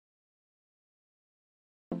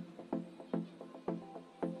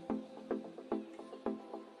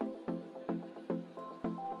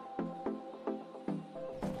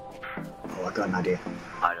I got an idea.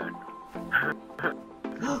 I don't.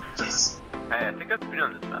 Yes! Hey, I think I've been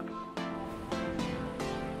on this map.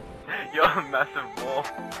 You're a massive wall.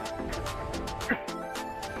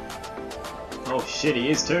 Oh shit, he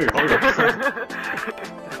is too. Holy crap.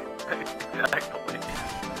 Exactly.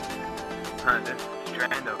 This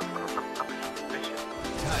strand of suspicion.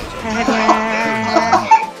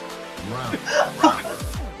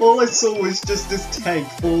 All I saw was just this tank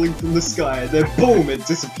falling from the sky and then boom, it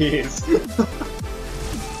disappears.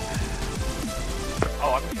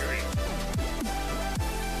 Oh, I'm curious.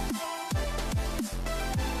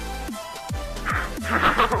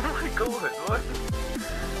 Oh my god, what?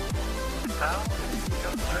 How?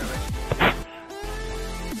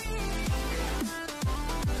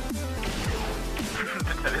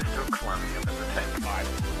 The head is still climbing up in the tank.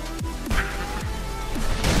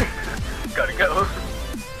 Gotta go.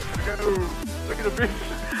 Gotta go. Look at the bitch.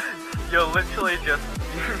 You're literally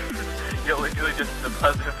just the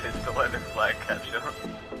plasma pistol and a flag catcher.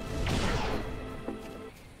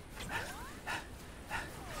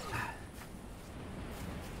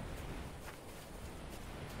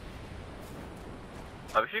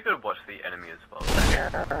 I wish you could watch the enemy as well.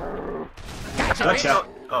 Gotcha!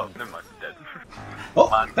 Oh, never mind, dead. Oh,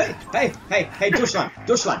 hey, Deutschland,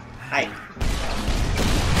 hey.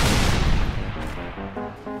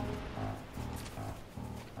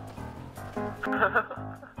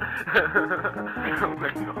 Oh my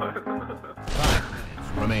god.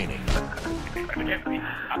 5 remaining.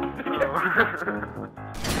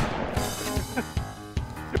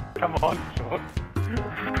 Come on, Sean.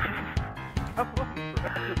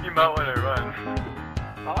 You might want to run.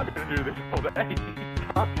 I'm gonna do this all day.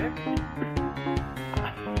 Can't get me.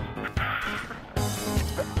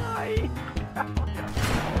 Bye.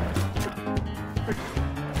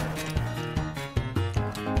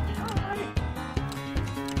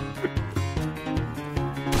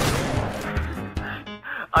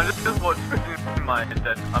 I'm just watching my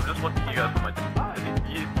head. I'm just watching you guys on my head.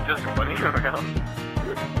 You're just running around.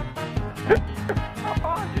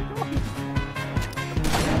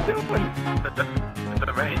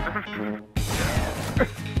 The rain.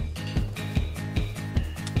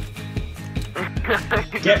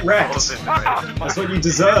 Get wrecked! That's what you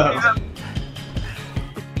deserve!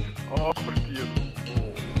 Oh, beautiful.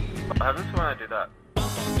 What happens when I do that?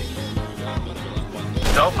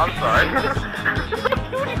 Nope, I'm sorry.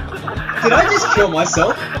 Did I just kill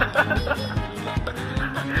myself?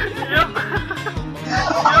 Yep.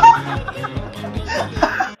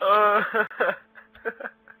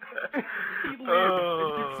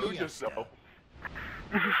 Kill yourself.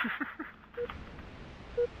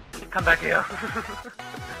 Come back here.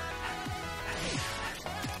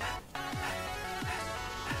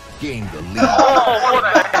 Gain the lead. Oh, what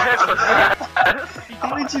the heck was that?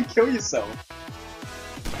 How did you kill yourself?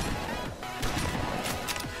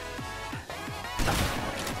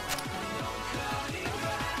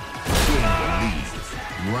 Gain the lead.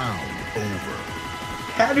 Round over.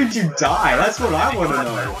 How did you die? That's what I want to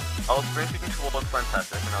know. I was sprinting towards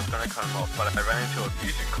SlenTastic and I was going to cut him off, but I ran into a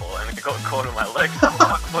fusion core and it got caught in my legs. I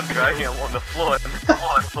was dragging him on the floor and the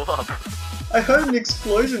floor flew up. I heard an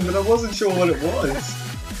explosion, but I wasn't sure what it was.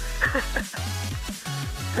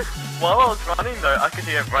 While I was running though, I could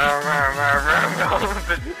hear but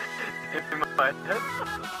in my head,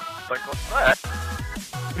 like what's that?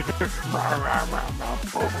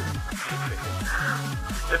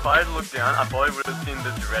 If I had looked down, I probably would have seen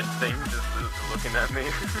this red thing just looking at me.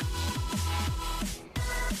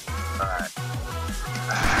 Alright.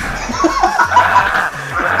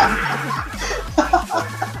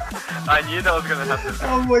 I knew that was gonna happen.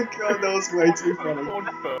 Oh my god, that was way too funny.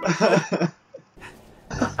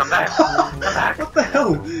 Come back! Come back! What the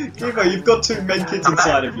hell? Kivo, you've got 2 medkits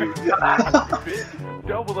inside of you.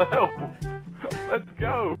 Double the help! Let's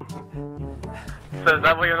go! So is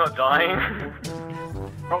that why you're not dying?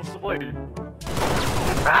 Possibly.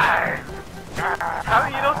 How are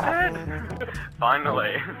you not dead?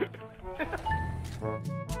 Finally.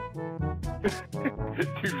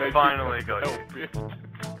 Finally got you.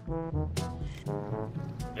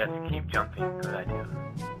 Yes, keep jumping. Good idea.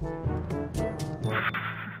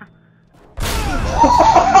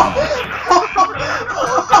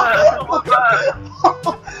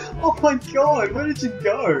 Oh my god, where did you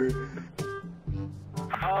go?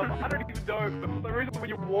 I don't even know, but for some reason when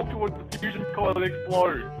you walk towards the fusion core it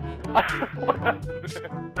explodes. What happened?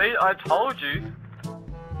 See, I told you.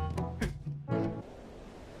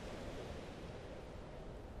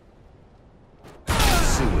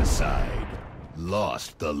 Suicide.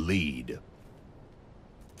 Lost the lead.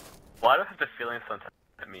 Why do I have the feeling sometimes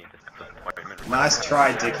at me disappoint me? disappointment. Nice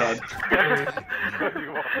try, dickhead. Round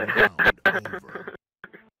over.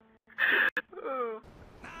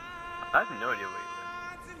 I have no idea where he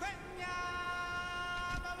went.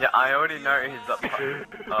 Yeah, I already know he's up.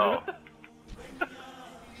 Oh.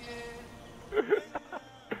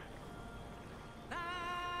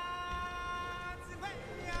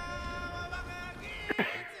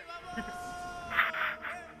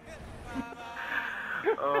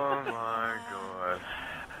 Oh my god.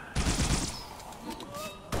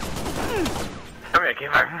 Come here,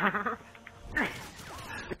 gamer.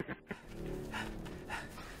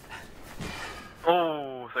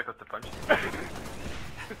 Oh, so I got the punch.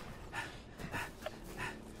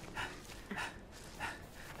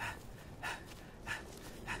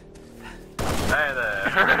 Hey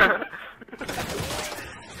there.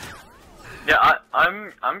 Yeah,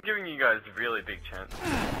 I'm giving you guys a really big chance.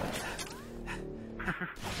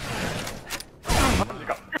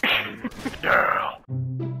 Girl.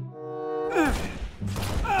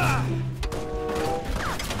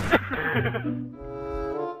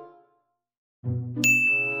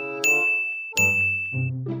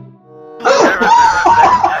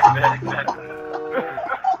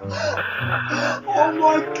 Oh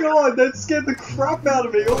my god, that scared the crap out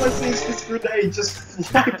of me. All I see is this grenade just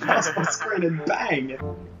fly past my screen and bang.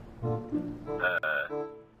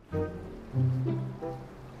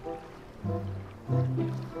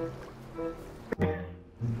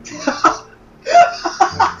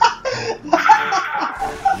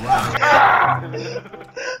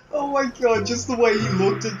 Oh my god, just the way he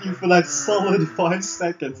looked at you for that solid 5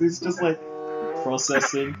 seconds. He's just like,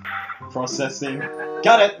 processing.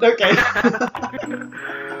 Got it, okay.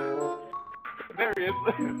 There he is.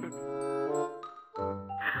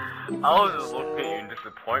 I was just looking at you in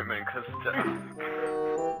disappointment because.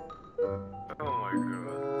 Oh my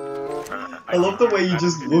god. I love the way you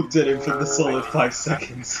just looked at him for the solid 5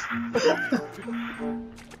 seconds.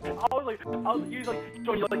 he was like,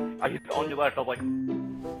 showing you like, I hit on your left, I was like,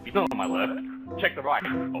 he's not on my left. Check the right.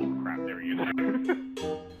 Oh crap, there he is.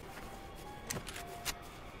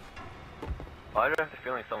 Why do I have the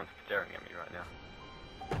feeling someone's staring at me right now?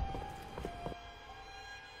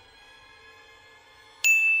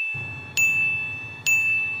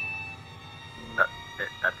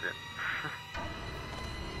 That's it.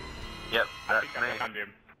 Yep, that's me. I found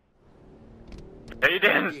him. No, you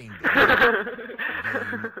didn't! Game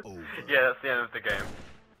over. Yeah, that's the end of the game.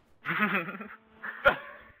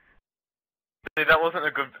 See, that wasn't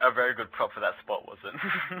a very good prop for that spot, was it?